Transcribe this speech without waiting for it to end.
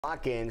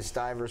In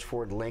Stivers,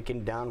 Ford,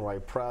 Lincoln,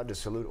 Downright proud to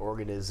salute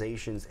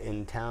organizations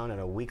in town on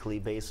a weekly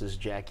basis,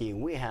 Jackie.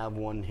 We have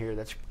one here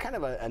that's kind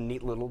of a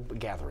neat little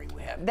gathering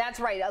we have. That's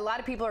right. A lot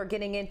of people are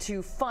getting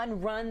into fun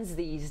runs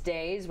these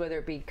days, whether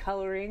it be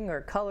coloring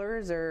or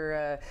colors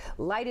or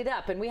light it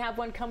up. And we have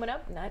one coming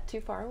up not too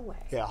far away.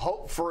 Yeah,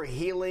 Hope for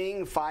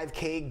Healing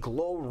 5K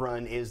Glow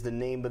Run is the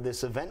name of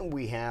this event.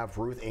 We have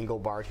Ruth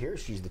Engelbart here.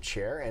 She's the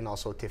chair, and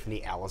also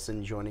Tiffany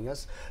Allison joining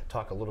us.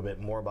 Talk a little bit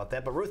more about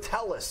that. But Ruth,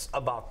 tell us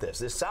about this.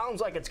 This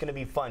sounds like it's going to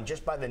be fun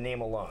just by the name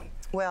alone.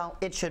 Well,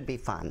 it should be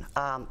fun.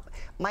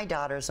 My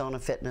daughters own a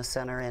fitness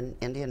center in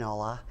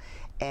Indianola,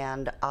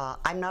 and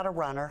I'm not a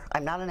runner,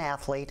 I'm not an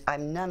athlete,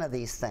 I'm none of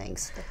these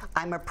things.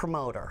 I'm a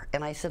promoter,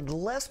 and I said,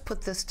 let's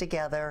put this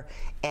together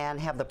and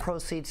have the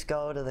proceeds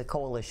go to the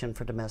Coalition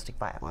for Domestic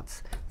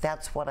Violence.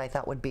 That's what I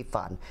thought would be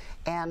fun.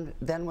 And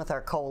then with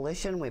our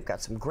coalition, we've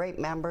got some great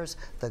members,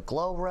 the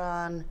Glow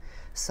Run,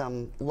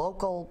 some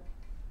local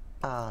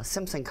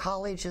Simpson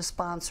College is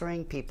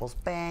sponsoring, People's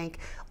Bank.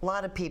 A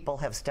lot of people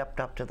have stepped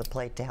up to the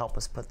plate to help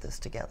us put this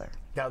together.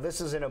 Now,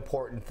 this is an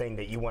important thing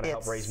that you want to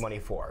help raise money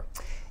for.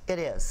 It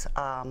is.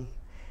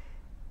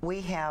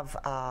 We have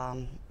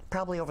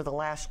probably over the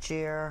last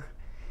year,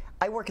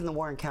 I work in the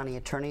Warren County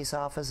Attorney's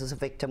Office as a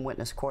victim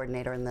witness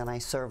coordinator, and then I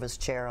serve as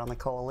chair on the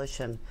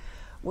coalition.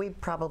 We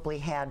probably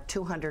had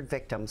 200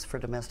 victims for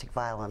domestic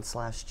violence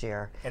last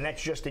year. And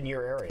that's just in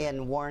your area?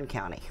 In Warren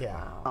County,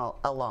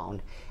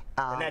 alone.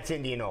 And that's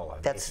Indianola,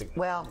 basically.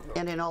 Well,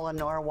 Indianola,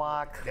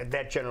 Norwalk,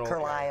 that general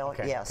Carlisle,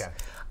 okay, yes.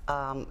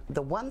 Okay.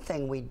 The one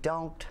thing we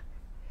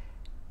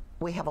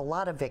have a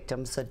lot of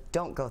victims that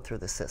don't go through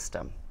the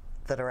system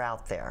that are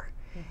out there.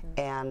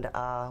 And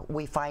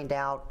we find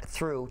out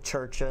through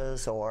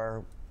churches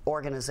or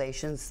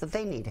organizations that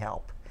they need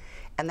help.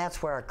 And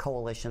that's where our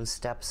coalition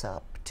steps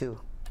up to,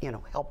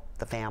 help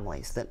the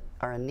families that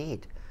are in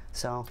need.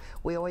 So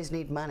we always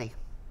need money.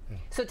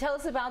 So tell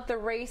us about the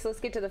race. Let's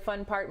get to the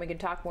fun part, and we can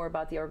talk more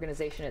about the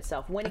organization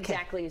itself. When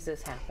exactly is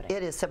this happening?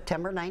 It is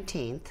September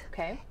 19th.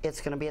 Okay.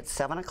 It's going to be at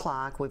 7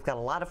 o'clock. We've got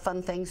a lot of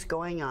fun things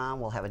going on.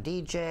 We'll have a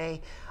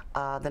DJ.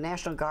 The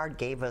National Guard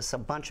gave us a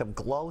bunch of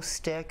glow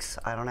sticks.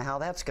 I don't know how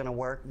that's going to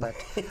work, but...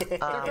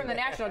 They're from the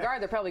National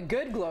Guard. They're probably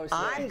good glow sticks.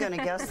 I'm going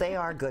to guess they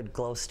are good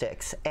glow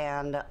sticks.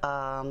 And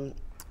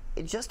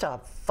just a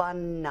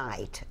fun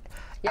night.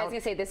 Yeah, I was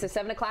going to say, this is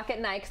 7 o'clock at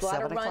night, because a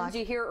lot of runs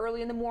you hear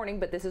early in the morning,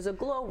 but this is a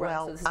glow run.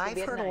 Well, so this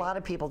I've heard a lot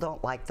of people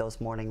don't like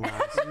those morning runs.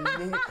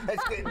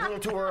 That's a little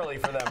too early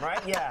for them,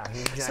 right? Yeah.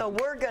 Exactly. So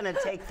we're going to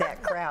take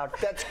that crowd.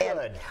 That's good.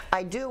 And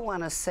I do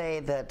want to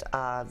say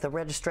that the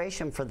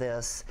registration for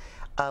this,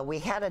 we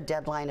had a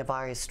deadline of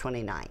August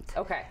 29th.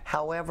 Okay.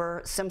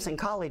 However, Simpson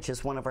College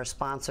is one of our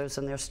sponsors,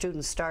 and their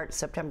students start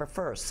September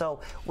 1st. So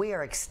we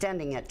are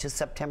extending it to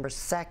September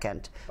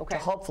 2nd to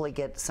hopefully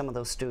get some of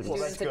those students.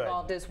 Students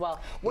involved as well.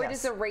 Where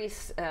does the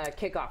race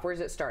kick off? Where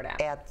does it start at?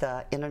 At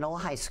the Indianola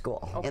High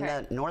School, in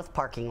the north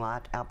parking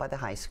lot out by the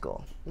high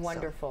school.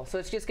 Wonderful. So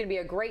it's just going to be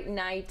a great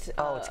night.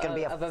 Oh, it's going to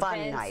be a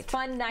fun night.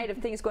 Fun night of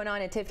things going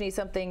on. And Tiffany,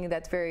 something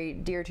that's very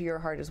dear to your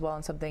heart as well,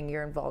 and something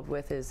you're involved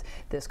with, is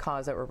this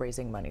cause that we're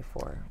raising money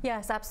for.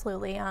 Yes,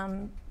 absolutely.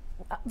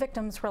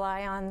 Victims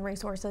rely on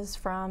resources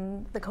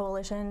from the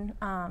coalition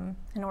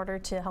in order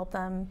to help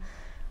them.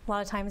 A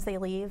lot of times they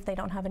leave, they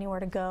don't have anywhere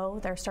to go,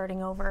 they're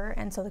starting over,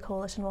 and so the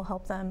coalition will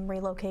help them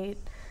relocate,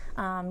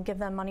 give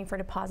them money for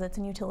deposits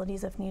and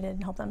utilities if needed,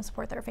 and help them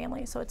support their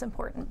families, so it's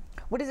important.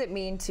 What does it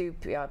mean to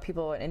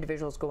people and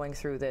individuals going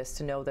through this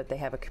to know that they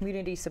have a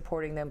community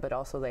supporting them, but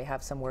also they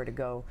have somewhere to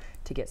go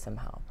to get some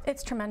help?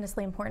 It's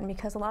tremendously important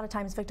because a lot of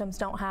times victims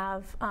don't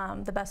have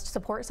the best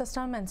support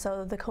system, and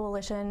so the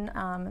coalition,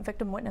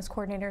 victim witness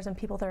coordinators and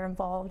people that are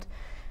involved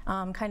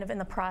kind of in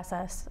the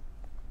process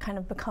kind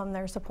of become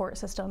their support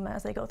system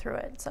as they go through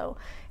it. So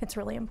it's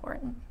really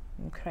important.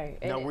 Okay.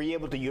 Now, were you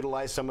able to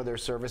utilize some of their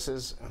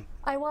services?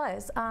 I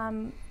was.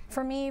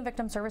 For me,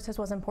 victim services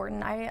was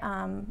important.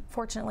 I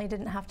fortunately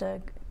didn't have to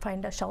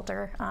find a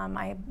shelter.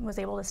 I was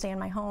able to stay in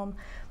my home,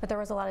 but there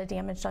was a lot of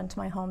damage done to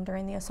my home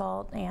during the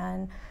assault,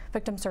 and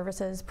victim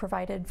services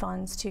provided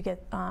funds to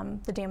get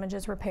the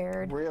damages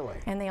repaired. Really?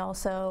 And they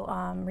also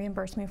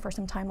reimbursed me for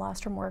some time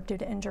lost from work due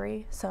to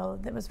injury, so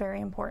that was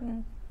very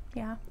important.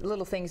 Yeah.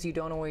 Little things you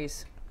don't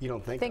always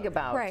think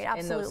about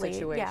in those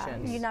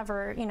situations. Yeah, you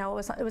never, it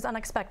was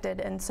unexpected,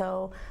 and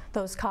so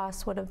those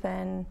costs would have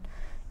been,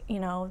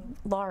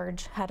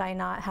 large had I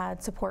not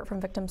had support from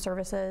victim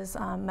services,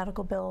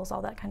 medical bills,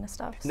 all that kind of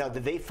stuff. Now,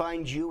 did they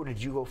find you, or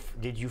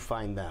did you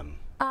find them?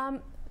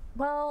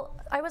 Well,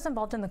 I was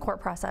involved in the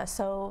court process,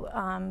 so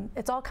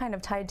it's all kind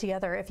of tied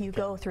together if you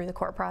go through the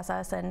court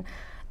process, and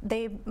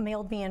they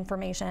mailed me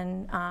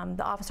information.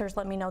 The officers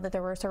let me know that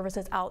there were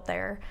services out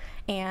there,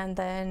 and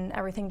then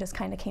everything just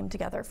kind of came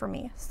together for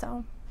me.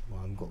 So.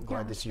 Well, I'm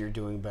glad to see you're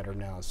doing better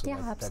now, so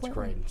that's absolutely.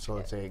 great. So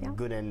it's a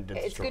good end to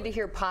the It's story. good to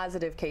hear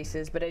positive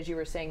cases, but as you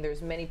were saying,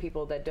 there's many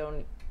people that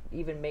don't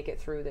even make it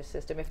through the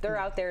system. If they're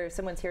out there, if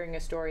someone's hearing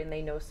a story and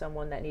they know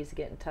someone that needs to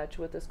get in touch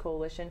with this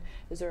coalition,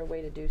 is there a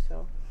way to do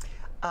so?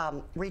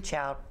 Reach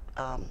out.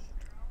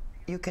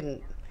 You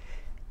can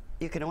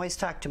You can always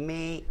talk to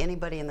me,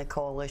 anybody in the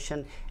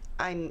coalition.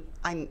 I'm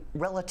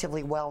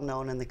relatively well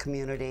known in the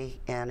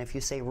community, and if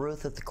you say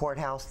Ruth at the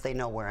courthouse, they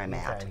know where I'm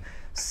at.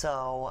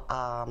 So,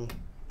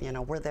 you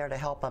know, we're there to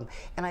help them.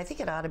 And I think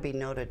it ought to be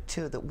noted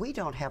too that we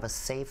don't have a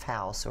safe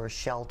house or a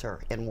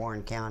shelter in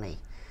Warren County.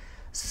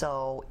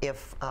 So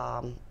if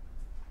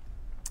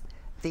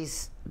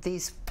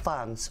these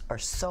funds are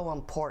so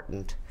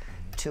important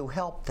to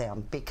help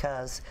them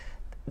because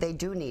they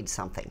do need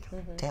something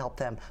to help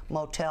them.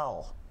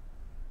 Motel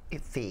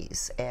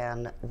fees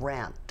and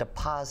rent,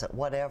 deposit,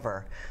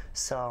 whatever.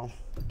 So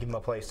give them a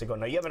place to go.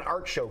 Now you have an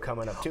art show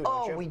coming up too,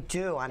 don't you? Oh, we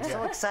do. I'm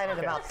so excited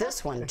about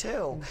this one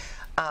too.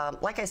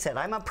 Like I said,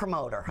 I'm a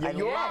promoter. Yeah,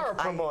 you are a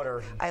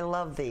promoter. I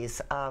love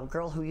these. A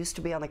girl who used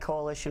to be on the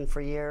coalition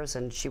for years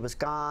and she was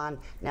gone.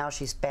 Now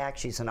she's back.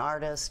 She's an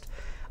artist.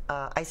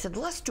 I said,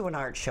 let's do an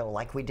art show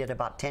like we did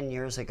about 10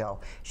 years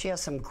ago. She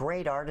has some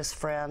great artist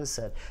friends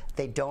that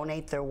they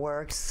donate their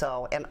works,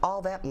 so, and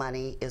all that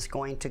money is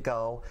going to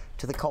go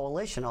to the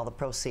coalition, all the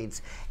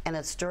proceeds. And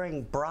it's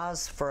during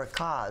Bras for a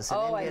Cause in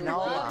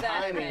Indianola. I love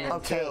that event.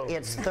 Okay,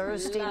 it's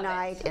Thursday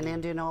night in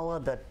Indianola,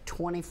 the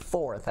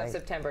 24th. Of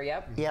September,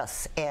 yep.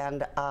 Yes,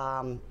 and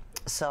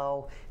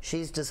so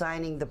she's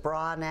designing the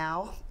bra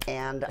now,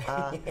 and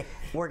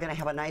we're going to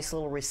have a nice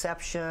little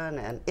reception,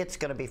 and it's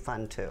going to be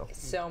fun too.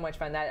 So much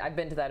fun. I've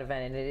been to that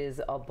event, and it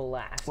is a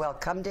blast. Well,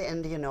 come to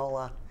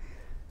Indianola.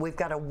 We've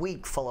got a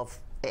week full of,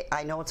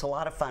 I know it's a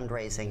lot of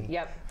fundraising.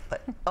 Yep.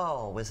 But,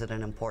 oh, was it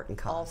an important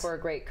cause. All for a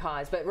great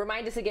cause. But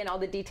remind us again all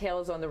the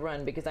details on the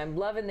run, because I'm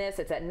loving this.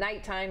 It's at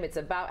nighttime. It's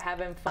about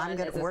having fun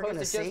as opposed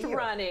to just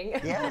running.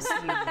 Yes.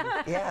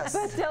 Yes.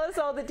 But tell us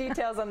all the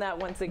details on that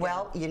once again.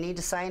 Well, you need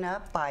to sign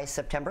up by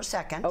September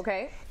 2nd.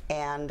 Okay.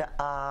 And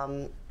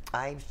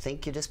I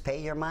think you just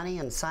pay your money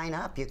and sign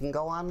up. You can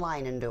go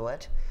online and do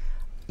it.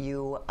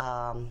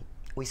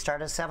 We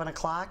start at 7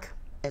 o'clock.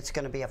 It's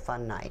going to be a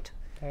fun night.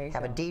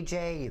 Have a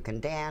DJ, you can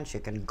dance, you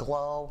can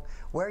glow,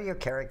 wear your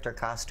character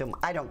costume.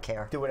 I don't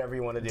care. Do whatever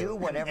you want to do. Do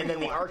whatever you want.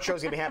 And then the art show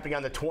is going to be happening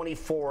on the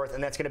 24th,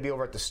 and that's going to be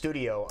over at the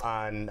studio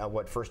on,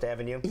 what, First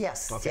Avenue?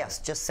 Yes, yes,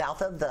 just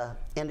south of the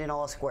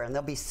Indianola Square. And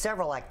there'll be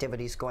several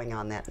activities going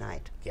on that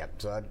night.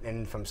 Yep, so,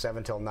 and from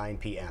 7 till 9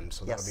 p.m.,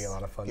 so that'll be a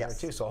lot of fun there,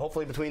 too. So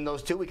hopefully between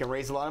those two, we can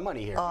raise a lot of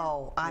money here.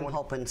 Oh, I'm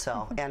hoping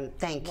so. And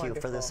thank you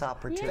for this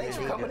opportunity. Thanks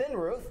for coming in,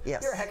 Ruth.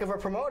 Yes. You're a heck of a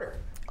promoter.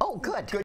 Oh, good.